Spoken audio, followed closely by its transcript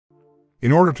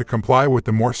In order to comply with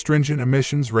the more stringent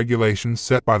emissions regulations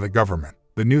set by the government,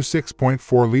 the new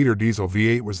 6.4-liter diesel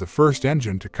V8 was the first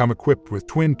engine to come equipped with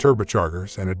twin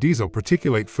turbochargers and a diesel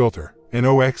particulate filter.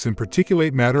 NOx and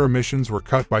particulate matter emissions were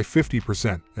cut by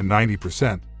 50% and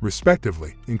 90%,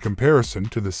 respectively, in comparison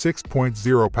to the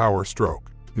 6.0 Powerstroke.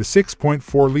 The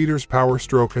 6.4 liters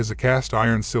Powerstroke has a cast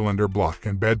iron cylinder block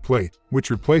and bed plate, which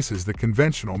replaces the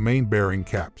conventional main bearing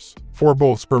caps. 4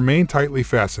 bolts per main tightly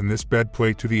fasten this bed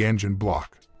plate to the engine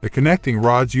block. The connecting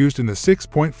rods used in the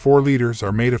 6.4 liters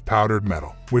are made of powdered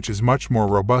metal, which is much more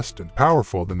robust and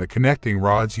powerful than the connecting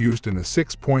rods used in the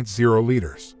 6.0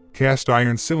 liters. Cast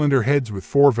iron cylinder heads with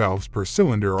 4 valves per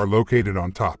cylinder are located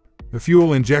on top. The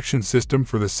fuel injection system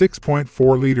for the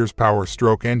 6.4 liters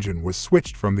Powerstroke engine was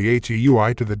switched from the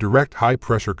HEUI to the direct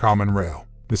high-pressure common rail.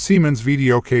 The Siemens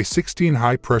VDOK-16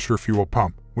 high-pressure fuel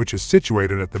pump, which is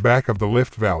situated at the back of the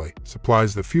lift valley,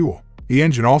 supplies the fuel. The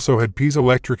engine also had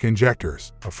piezoelectric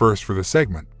injectors, a first for the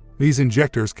segment. These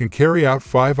injectors can carry out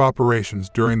 5 operations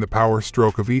during the power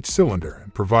stroke of each cylinder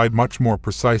and provide much more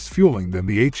precise fueling than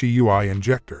the HEUI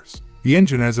injectors. The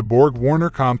engine has a Borg-Warner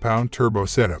compound turbo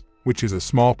setup, which is a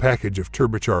small package of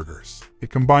turbochargers. It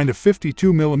combined a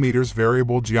 52mm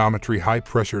variable geometry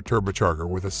high-pressure turbocharger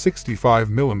with a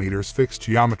 65mm fixed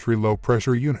geometry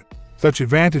low-pressure unit. Such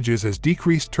advantages as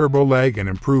decreased turbo lag and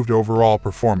improved overall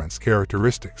performance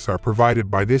characteristics are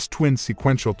provided by this twin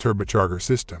sequential turbocharger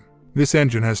system. This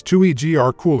engine has 2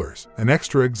 EGR coolers, an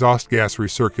extra exhaust gas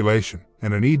recirculation,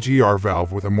 and an EGR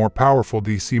valve with a more powerful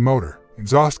DC motor.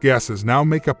 Exhaust gases now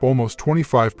make up almost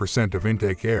 25% of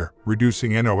intake air,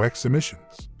 reducing NOx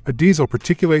emissions. A diesel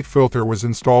particulate filter was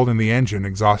installed in the engine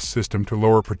exhaust system to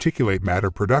lower particulate matter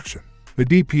production. The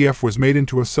DPF was made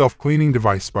into a self-cleaning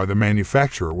device by the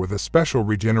manufacturer with a special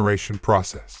regeneration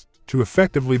process. To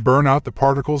effectively burn out the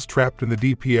particles trapped in the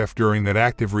DPF during that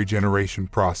active regeneration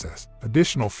process,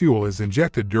 additional fuel is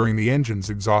injected during the engine's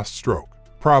exhaust stroke.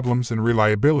 Problems and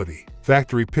reliability.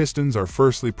 Factory pistons are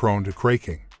firstly prone to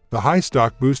craking. The high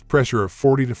stock boost pressure of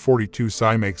 40 to 42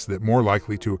 psi makes that more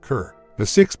likely to occur. The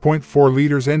 6.4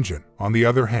 liters engine, on the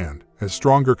other hand, has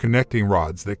stronger connecting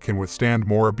rods that can withstand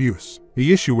more abuse.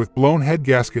 The issue with blown head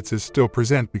gaskets is still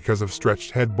present because of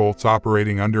stretched head bolts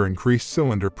operating under increased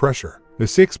cylinder pressure. The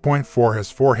 6.4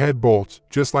 has 4 head bolts,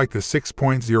 just like the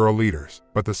 6.0 liters,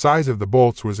 but the size of the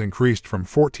bolts was increased from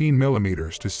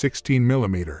 14mm to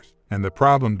 16mm, and the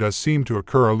problem does seem to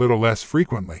occur a little less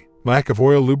frequently. Lack of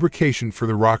oil lubrication for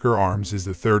the rocker arms is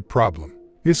the third problem.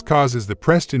 This causes the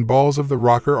pressed-in balls of the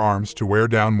rocker arms to wear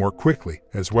down more quickly,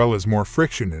 as well as more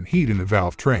friction and heat in the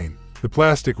valve train. The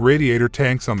plastic radiator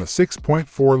tanks on the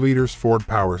 6.4 liters Ford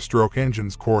Powerstroke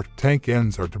engine's core tank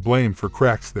ends are to blame for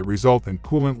cracks that result in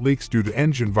coolant leaks due to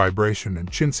engine vibration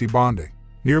and chintzy bonding.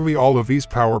 Nearly all of these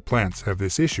power plants have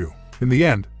this issue. In the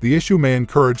end, the issue may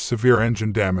encourage severe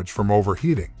engine damage from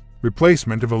overheating.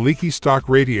 Replacement of a leaky stock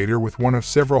radiator with one of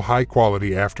several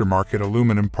high-quality aftermarket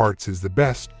aluminum parts is the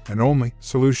best and only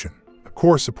solution. A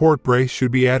core support brace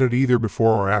should be added either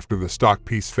before or after the stock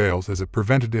piece fails as a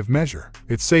preventative measure.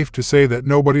 It's safe to say that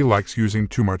nobody likes using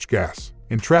too much gas.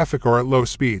 In traffic or at low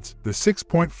speeds, the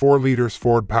 6.4 liters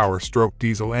Ford Powerstroke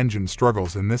diesel engine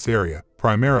struggles in this area,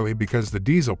 primarily because the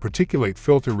diesel particulate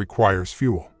filter requires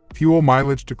fuel. Fuel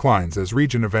mileage declines as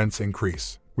region events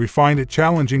increase. We find it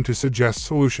challenging to suggest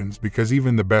solutions because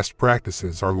even the best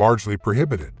practices are largely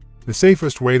prohibited. The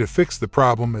safest way to fix the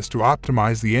problem is to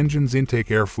optimize the engine's intake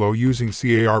airflow using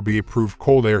CARB-approved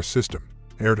cold air system,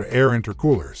 air-to-air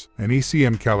intercoolers, and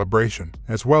ECM calibration,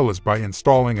 as well as by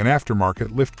installing an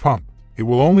aftermarket lift pump. It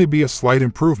will only be a slight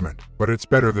improvement, but it's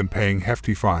better than paying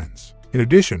hefty fines. In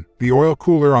addition, the oil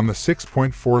cooler on the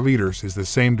 6.4 liters is the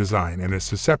same design and is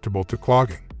susceptible to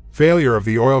clogging. Failure of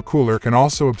the oil cooler can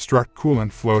also obstruct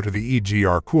coolant flow to the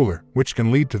EGR cooler, which can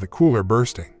lead to the cooler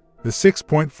bursting. The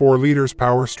 6.4 liters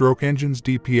Powerstroke engine's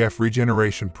DPF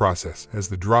regeneration process has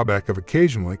the drawback of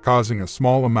occasionally causing a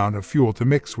small amount of fuel to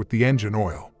mix with the engine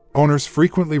oil. Owners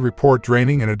frequently report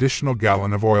draining an additional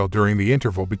gallon of oil during the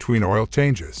interval between oil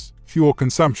changes. Fuel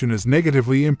consumption is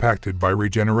negatively impacted by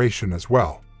regeneration as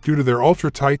well. Due to their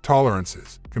ultra-tight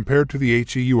tolerances, compared to the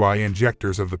HEUI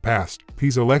injectors of the past,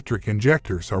 piezoelectric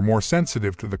injectors are more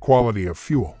sensitive to the quality of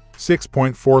fuel.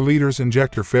 6.4 liters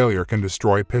injector failure can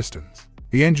destroy pistons.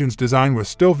 The engine's design was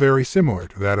still very similar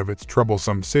to that of its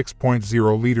troublesome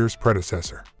 6.0 liters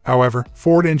predecessor. However,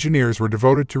 Ford engineers were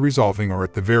devoted to resolving or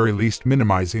at the very least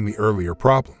minimizing the earlier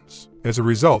problems. As a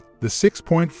result, the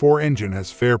 6.4 engine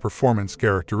has fair performance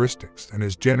characteristics and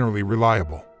is generally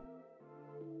reliable.